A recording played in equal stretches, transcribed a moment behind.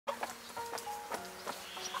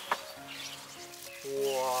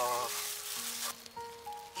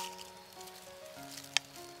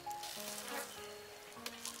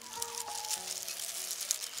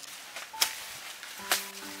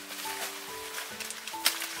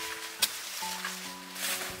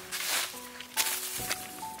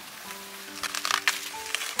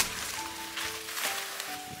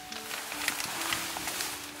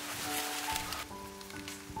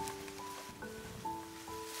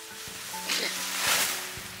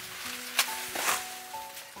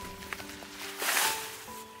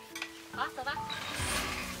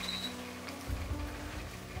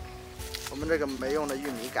们这个没用的玉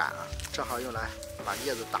米杆啊，正好用来把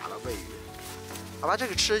叶子打了喂鱼。好吧，这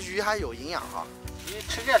个吃鱼还有营养哈。你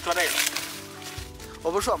吃这做对了。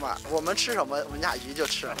我不说嘛，我们吃什么，我们家鱼就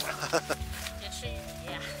吃什么。你吃玉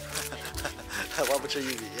米呀？我不吃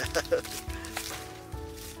玉米。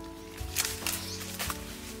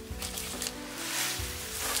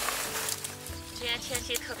今天天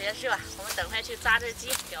气特别热，我们等会去抓只鸡，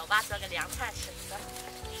给我爸做个凉菜吃。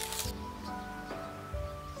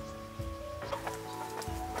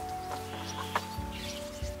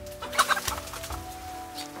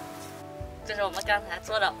这是我们刚才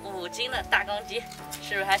做的5斤的大公鸡，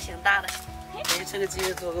是不是还挺大的？你这个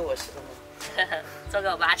鸡做给我吃的吗？做给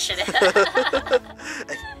我爸吃的。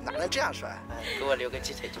哎，哪能这样说？给我留个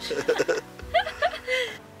鸡腿就是。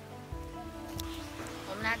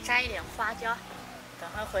我们来摘一点花椒，等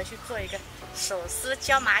会回去做一个手撕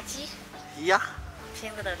椒麻鸡。呀，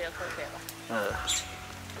听着都流口水了。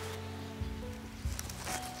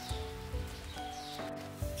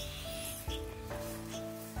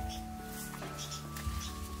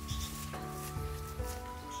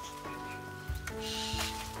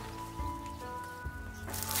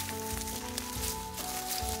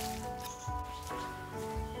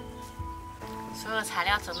所有材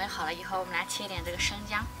料准备好了以后，我们来切点这个生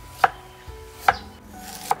姜，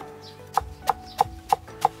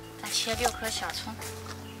再切6颗小葱，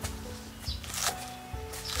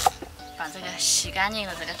把这个洗干净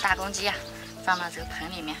的这个大公鸡啊放到这个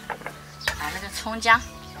盆里面，把这个葱姜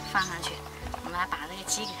放上去，我们来把这个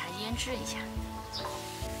鸡给它腌制一下，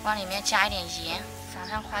往里面加一点盐，撒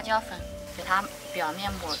上花椒粉，给它表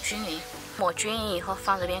面抹均匀，抹均匀以后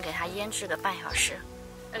放这边给它腌制个半小时。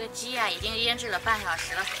这个鸡啊已经腌制了半小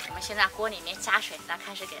时了，我们现在锅里面加水，来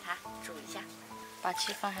开始给它煮一下。把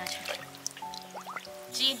鸡放下去，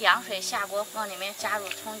鸡凉水下锅，往里面加入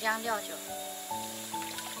葱姜料酒。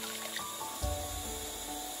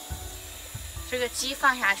这个鸡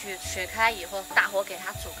放下去，水开以后，大火给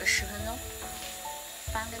它煮个10分钟，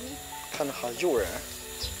翻个面。看着好诱人，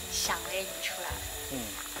香味已经出来了。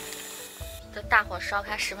这大火烧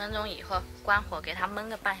开10分钟以后，关火给它焖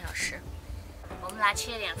个半小时。我们来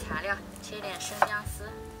切点材料，切点生姜丝，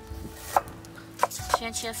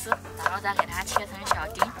先切丝，然后再给它切成小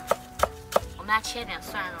丁。我们来切点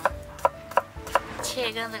蒜蓉，切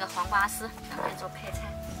一根这个黄瓜丝，拿来做配菜。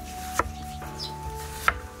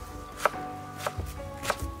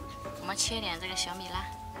我们切点这个小米辣。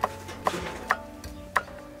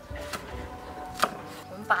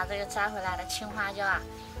我们把这个摘回来的青花椒啊，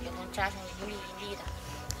给它摘成一粒一粒的。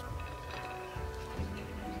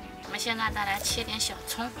我们现在再来切点小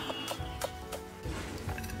葱，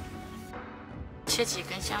切几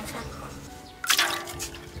根香菜，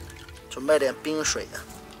准备点冰水啊，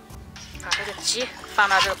把这个鸡放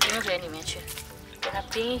到这个冰水里面去，给它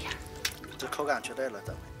冰一下，这口感绝对了，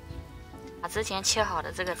等会。把之前切好的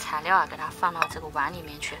这个材料啊，给它放到这个碗里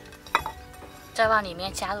面去，再往里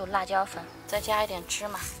面加入辣椒粉，再加一点芝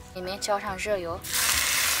麻，里面浇上热油，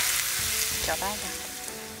搅拌一下。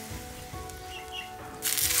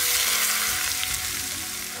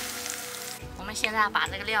我们现在把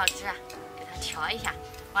这个料汁啊，给它调一下，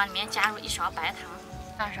往里面加入1勺白糖，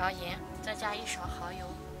半勺盐，再加1勺蚝油，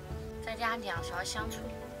再加2勺香醋，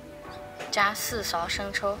加4勺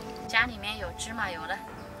生抽。家里面有芝麻油的，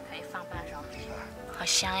可以放半勺。好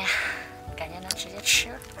香呀，感觉能直接吃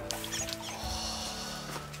了。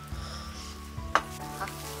好，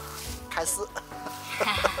开撕。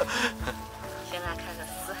现在开始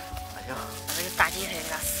撕。哎呀，把这个大鸡腿给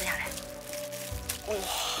它撕下来。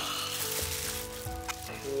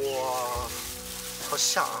哇，好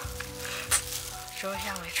香啊！肉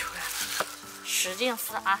香味出来了，使劲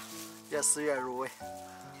撕啊！越撕越入味。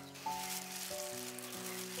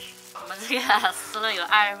我们这个撕了有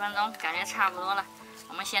20分钟，感觉差不多了。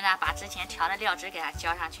我们现在把之前调的料汁给它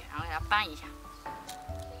浇上去，然后给它拌一下。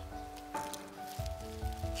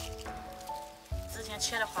之前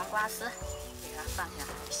切的黄瓜丝给它放下，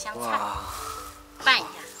香菜拌一下，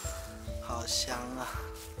好香啊！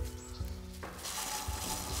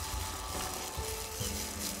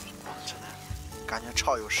真的感觉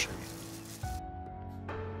超有食欲。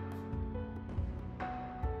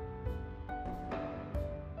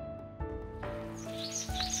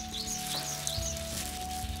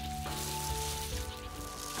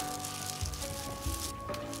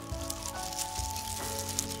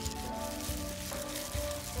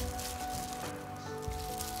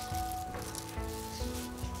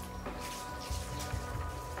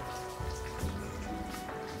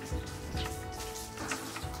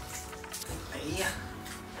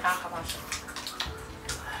刚好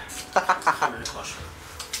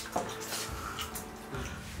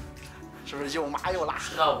又麻又辣。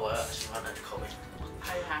吃到我喜欢的口味。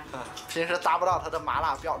还有啥？平时达不到它的麻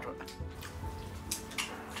辣标准。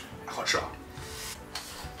好吃啊！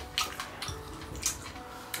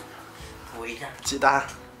补一下。鸡蛋。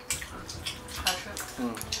好吃。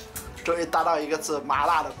嗯，终于达到一个字麻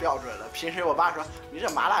辣的标准了。平时我爸说你这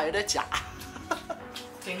麻辣有点假。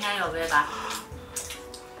今天有味吧？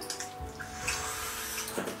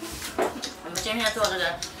我们今天做这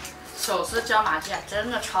个手撕椒麻鸡啊，真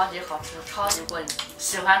的超级好吃，超级过瘾。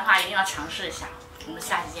喜欢的话一定要尝试一下。我们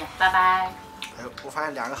下期见，拜拜。哎呦，我发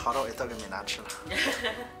现2个好的我都给美娜吃了，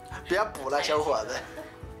别补了，小伙子。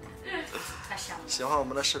太香了。喜欢我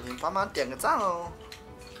们的视频，帮忙点个赞哦。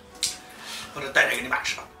或者带着给你妈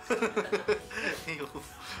吃吧。哎呦，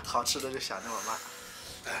好吃的就想着我妈。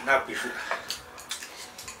那必须的。